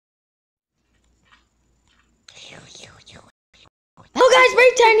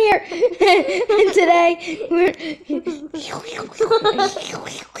10 here. And today we're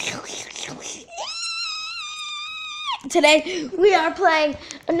today we are playing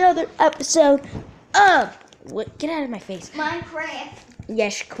another episode of what? Get out of my face. Minecraft.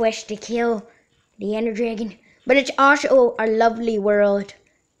 Yes, quest to kill the Ender Dragon, but it's also our lovely world.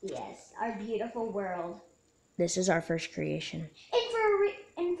 Yes, our beautiful world. This is our first creation.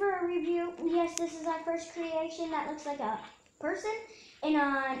 And for a review, yes, this is our first creation that looks like a person. And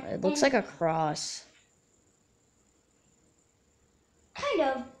It looks like a cross. Kind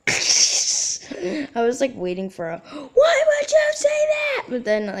of. I was like waiting for a, why would you say that? But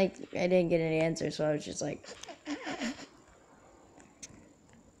then like I didn't get an answer, so I was just like,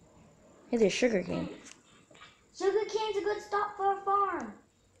 hey, there's sugar cane. Sugar cane's a good stop for a farm.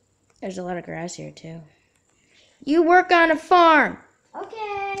 There's a lot of grass here too. You work on a farm.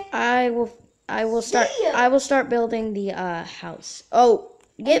 Okay. I will start building the house. Oh,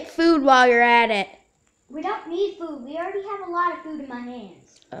 get food while you're at it. We don't need food. We already have a lot of food in my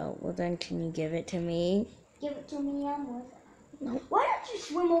hands. Oh, well then can you give it to me? Give it to me, I'm with it. No. Why don't you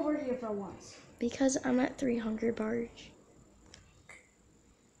swim over here for once? Because I'm at 300 barge.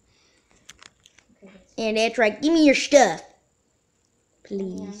 Okay, And that's right. Give me your stuff.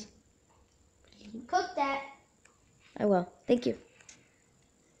 Please. Cook that. I will. Thank you.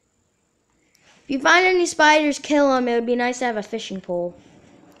 If you find any spiders, kill them. It would be nice to have a fishing pole.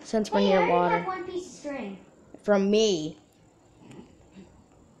 Since we're near I already water. have one piece of string. From me.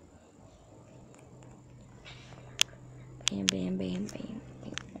 Bam, bam, bam, bam.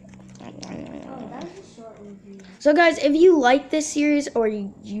 Oh, that was a short review. So guys, if you like this series or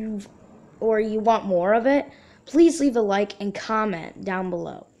you want more of it, please leave a like and comment down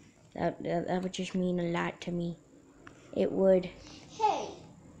below. That would just mean a lot to me. It would. Hey.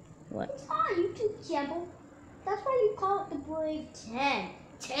 What? It's on our YouTube channel. That's why you call it the Brave 10.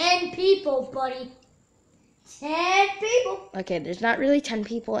 10 people, buddy. 10 people. Okay, there's not really 10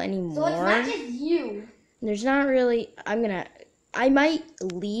 people anymore. So it's not just you. There's not really. I might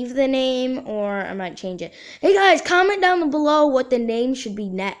leave the name or I might change it. Hey guys, comment down below what the name should be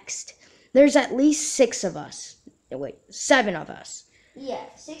next. There's at least 6 of us. Wait, 7 of us. Yeah,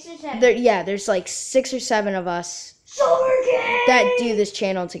 6 or 7. There's like 6 or 7 of us Sugar that do this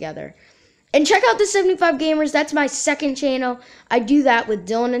channel together. And check out the 75 Gamers. That's my second channel. I do that with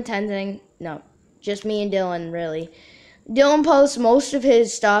Dylan and Tenzing. No, just me and Dylan, really. Dylan posts most of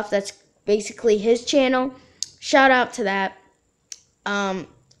his stuff. That's basically his channel. Shout out to that. I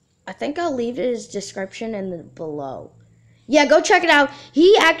think I'll leave his description in the below. Yeah, go check it out.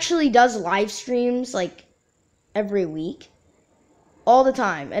 He actually does live streams like every week. All the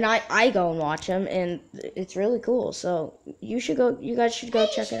time. And I go and watch him and it's really cool. So you guys should go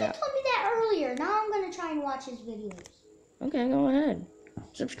check it out. You told me that earlier. Now I'm gonna try and watch his videos. Okay, go ahead.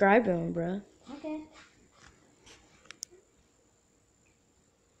 Subscribe to him, bro. Okay.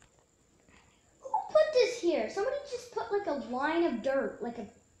 Who put this here? Somebody just put like a line of dirt, like a.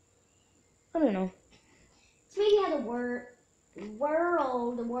 I don't know. It's maybe how the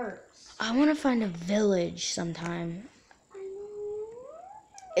world works. I want to find a village sometime.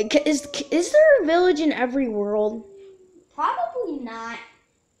 Is there a village in every world? Probably not.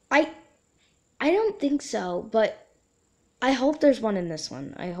 I don't think so, but I hope there's one in this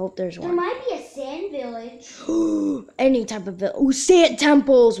one. I hope there's one. There might be a sand village. Any type of village. Oh, sand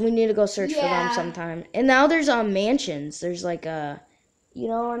temples. We need to go search for them Yeah. sometime. And now there's mansions. There's like in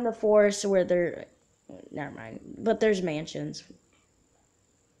the forest where they're. Never mind. But there's mansions.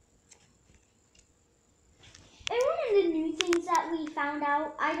 And one of the new things that we found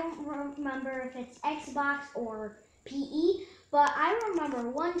out, I don't remember if it's Xbox or PE, but I remember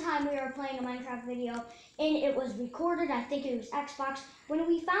one time we were playing a Minecraft video and it was recorded, I think it was Xbox, when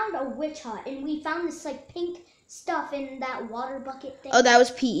we found a witch hut and we found this like pink stuff in that water bucket thing. Oh, that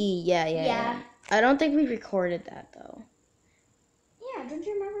was PE. Yeah. I don't think we recorded that though. Yeah, don't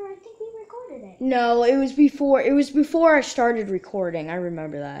you remember? I think we recorded it. No, it was before I started recording. I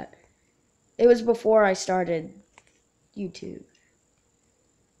remember that. It was before I started YouTube,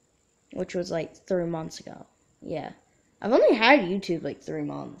 which was like 3 months ago. Yeah. I've only had YouTube like 3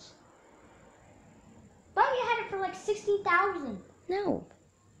 months. But you had it for like 60,000. No.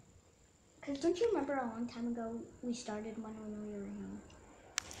 Because don't you remember a long time ago we started when we were young?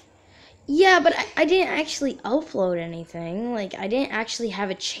 Yeah, but I didn't actually upload anything. Like, I didn't actually have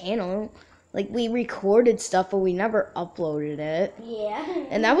a channel. Like, we recorded stuff, but we never uploaded it. Yeah.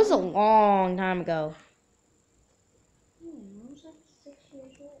 And that was a long time ago.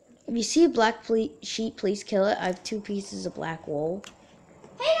 If you see a black sheep, please kill it. I have 2 pieces of black wool.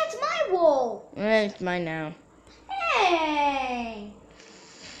 Hey, that's my wool. It's mine now. Hey.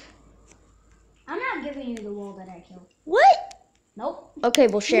 giving you the wool that I killed. What? Nope. Okay,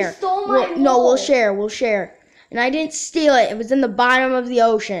 we'll share. You stole my wool. No, we'll share. We'll share. And I didn't steal it. It was in the bottom of the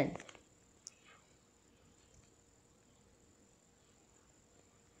ocean.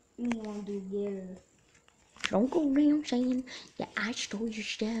 Me want to get. Don't go around saying that I stole your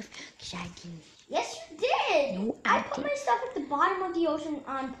stuff, because I didn't. Yes, you did. No, I I put didn't. my stuff at the bottom of the ocean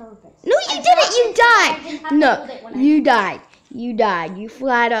on purpose. No, you didn't. You died. No, you died. You died. You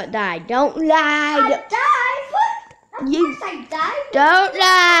flat out died. Don't lie. I died. What? Of You- course I died. Don't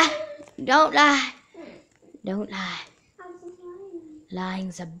lie. Don't lie. Don't lie. I wasn't lying.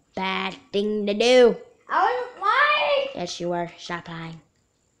 Lying's a bad thing to do. I wasn't lying. Yes, you were. Stop lying.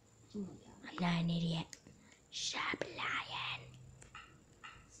 Oh my God. I'm not an idiot. Stop lying.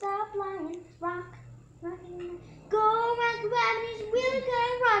 Stop lying. Rock. Rockin'. Go rock the rabbits. We're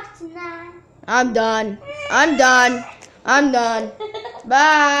gonna rock tonight. I'm done. I'm done. I'm done.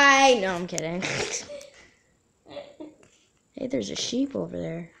 Bye. No, I'm kidding. Hey, there's a sheep over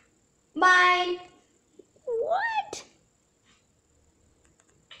there. Mine. What?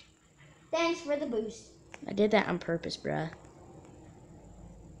 Thanks for the boost. I did that on purpose, bruh.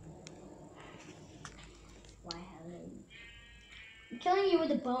 Why haven't I'm killing you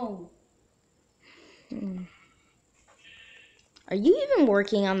with a bone. Are you even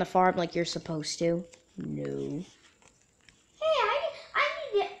working on the farm like you're supposed to? No.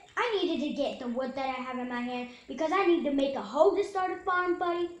 Hey, I needed to get the wood that I have in my hand because I need to make a hoe to start a farm,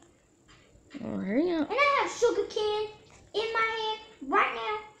 buddy. Oh, hurry up. And I have sugar cane in my hand right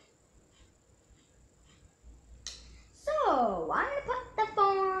now. So I'm gonna put the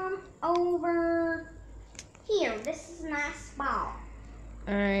farm over here. This is my spot.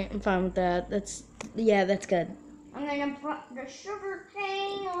 Alright, I'm fine with that. That's good. I'm gonna put the sugar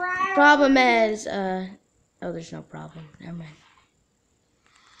cane right. Problem is, oh, there's no problem. Never mind.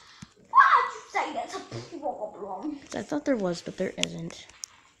 Why'd you say that's a problem? I thought there was, but there isn't.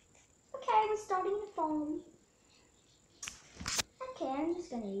 Okay, we're starting the farm. Okay, I'm just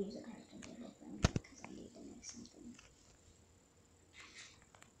gonna use a crafting table for a minute because I need to make something.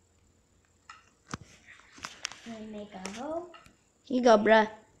 I'm gonna make a hoe. Here you go, bruh.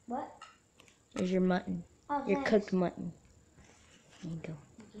 What? There's your mutton. Oh, Your thanks. cooked mutton. There you go.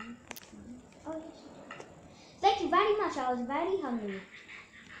 Oh, yes. Thank you very much. I was very hungry.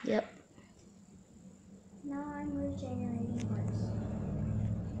 Yep. Now I'm regenerating hearts.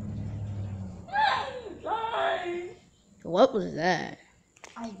 What was that?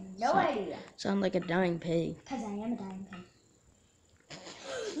 I have no idea. Sound like a dying pig. Because I am a dying pig.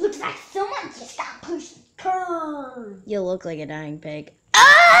 Looks like someone just got pushed curve. You look like a dying pig. I'm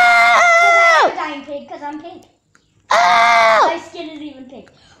a Oh! dying pig because I'm pink. Oh! My skin is even pink.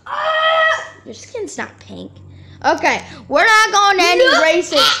 Ah! Your skin's not pink. Okay, we're not going to any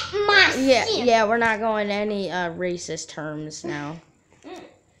racist. My skin. Yeah, we're not going to any racist terms now.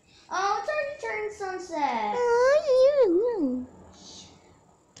 Oh, it's already turned sunset.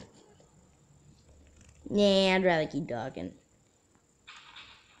 Yeah, I'd rather keep talking.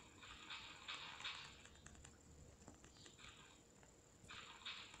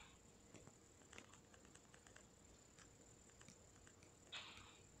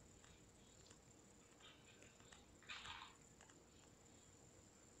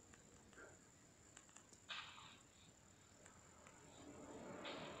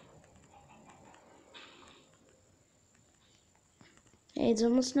 Hey, it's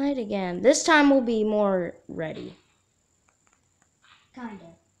almost night again. This time we'll be more ready. Kinda.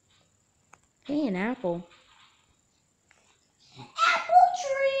 Hey, an apple. Apple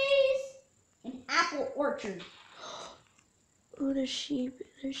trees! An apple orchard. Oh, there's sheep.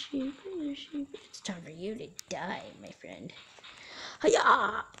 There's sheep. There's sheep. It's time for you to die, my friend.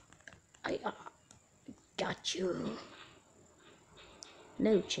 Hiya! Hiya! Got you.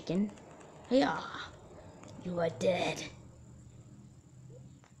 No, chicken. Hiya! You are dead.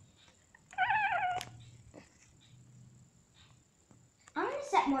 I'm gonna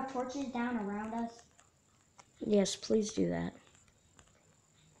set more torches down around us. Yes, please do that.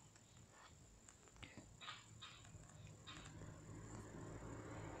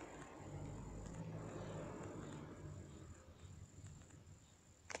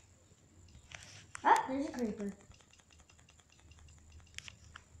 Oh, there's a creeper.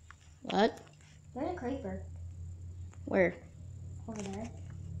 What? There's a creeper Where? over there.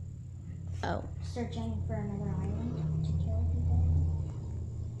 Oh. Searching for another island to kill people.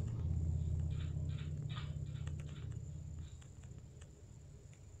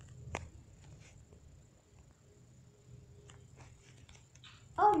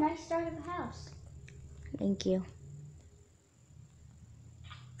 Oh, nice start of a house. Thank you.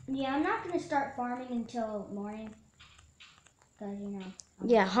 Yeah, I'm not gonna start farming until morning. Cause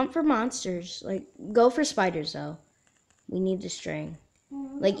Yeah, hunt for monsters. Like, go for spiders though. We need the string.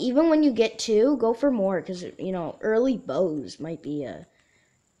 Like, even when you get 2, go for more, because early bows might be a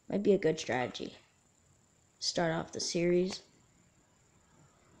good strategy. Start off the series.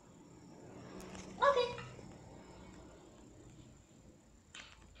 Okay.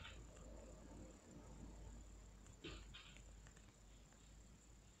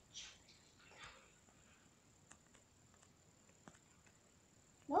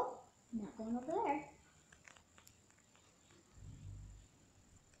 Nope, not going over there.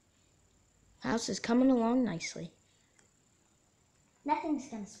 House is coming along nicely. Nothing's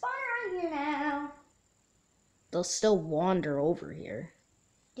gonna spawn around here now. They'll still wander over here.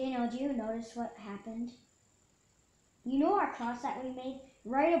 Daniel, do you notice what happened? You know our cross that we made?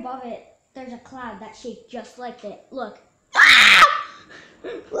 Right above it, there's a cloud that's shaped just like it. Look. Ah!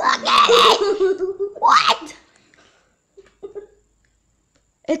 Look at it! What?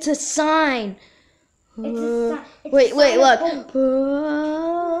 It's a sign. It's a sign. Wait, look.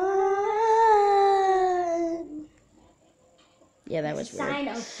 Yeah, that was weird. Sign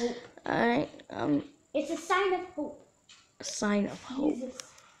of hope. All right. It's a sign of hope. A sign of hope.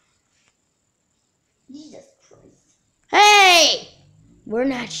 Jesus Christ. Hey! We're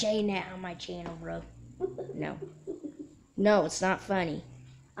not saying that on my channel, bro. No. No, it's not funny.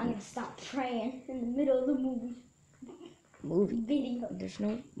 I'm gonna stop praying in the middle of the movie. Video. There's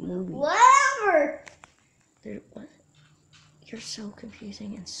no movie. Whatever! What? You're so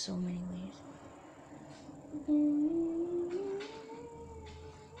confusing in so many ways.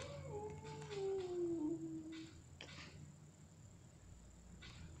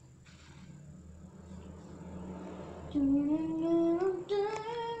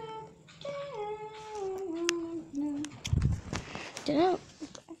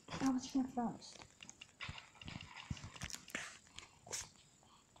 I was here first.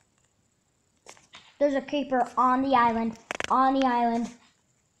 There's a creeper on the island. On the island.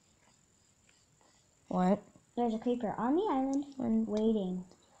 What? There's a creeper on the island and waiting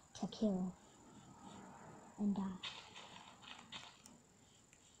to kill and die.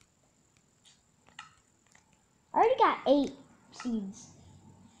 I already got 8 seeds.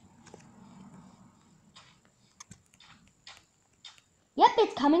 Yep,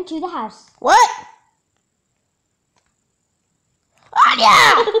 it's coming to the house. What?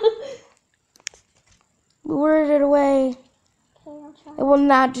 Anya! Lured it away. Okay, I'll try. It will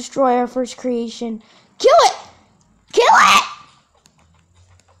not destroy our first creation. Kill it! Kill it!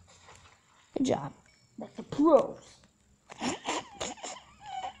 Good job. That's the pros.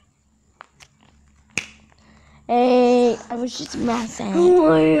 Hey, I was just messing. Oh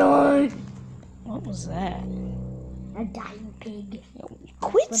my god. What was that? A dying pig.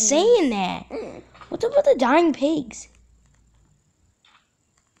 Quit saying that. What's up with the dying pigs?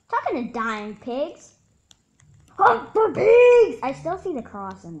 Talking to dying pigs. Hunt for pigs! I still see the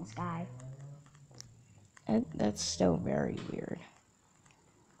cross in the sky. That's still very weird.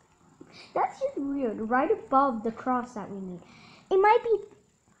 That's just weird. Right above the cross that we made. It might be,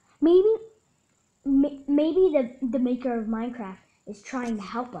 maybe the maker of Minecraft is trying to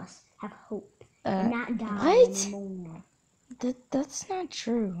help us have hope and not die anymore. That's not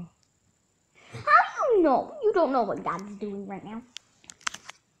true. How do you know? You don't know what God's doing right now.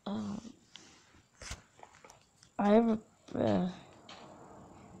 I have a.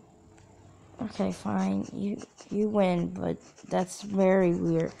 Okay, fine. You win, but that's very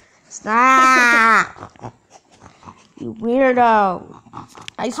weird. Stop! You weirdo!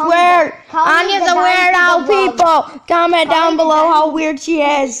 I swear, Anya's a weirdo. People, comment down below how weird she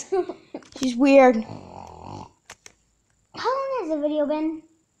is. She's weird. How long has the video been?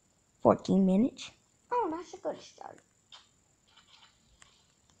 14 minutes. Oh, that's a good start.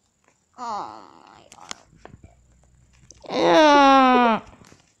 Oh my god. Yeah.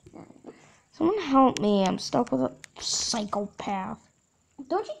 Someone help me. I'm stuck with a psychopath.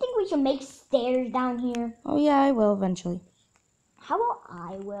 Don't you think we should make stairs down here? Oh yeah, I will eventually. How about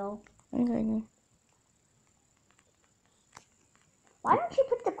I will? Okay. Why don't you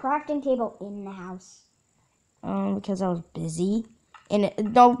put the crafting table in the house? Because I was busy.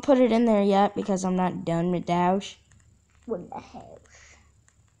 And don't put it in there yet because I'm not done with the house. With the house.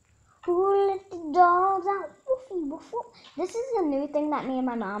 Who let the dogs out? Woofy, woof, woof. This is a new thing that me and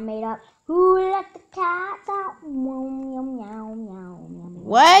my mom made up. Who let the cats out? Meow, meow, meow, meow, meow.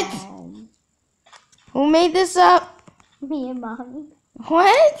 What? Who made this up? Me and mommy.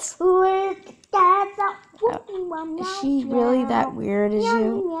 What? Who let the cats out? Woofy, meow, meow, Is she really that weird as meow,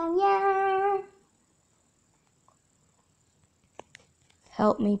 you? meow, meow.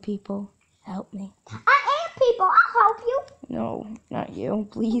 Help me, people. Help me. I am people. I'll help you. No, not you.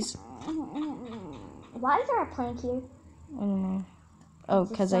 Please. Why is there a plank here? I don't know. Oh,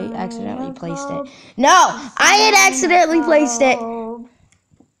 because I accidentally placed it. No! I had accidentally placed it!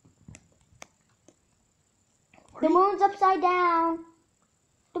 The moon's upside down.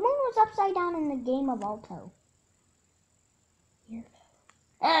 The moon was upside down in the game of Alto.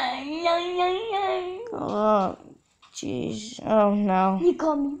 Oh, jeez. Oh, no. You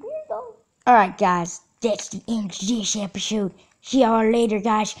call me weirdo. Alright, guys. That's the end of this episode. See y'all later,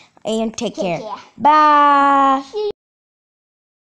 guys. And take care. Bye!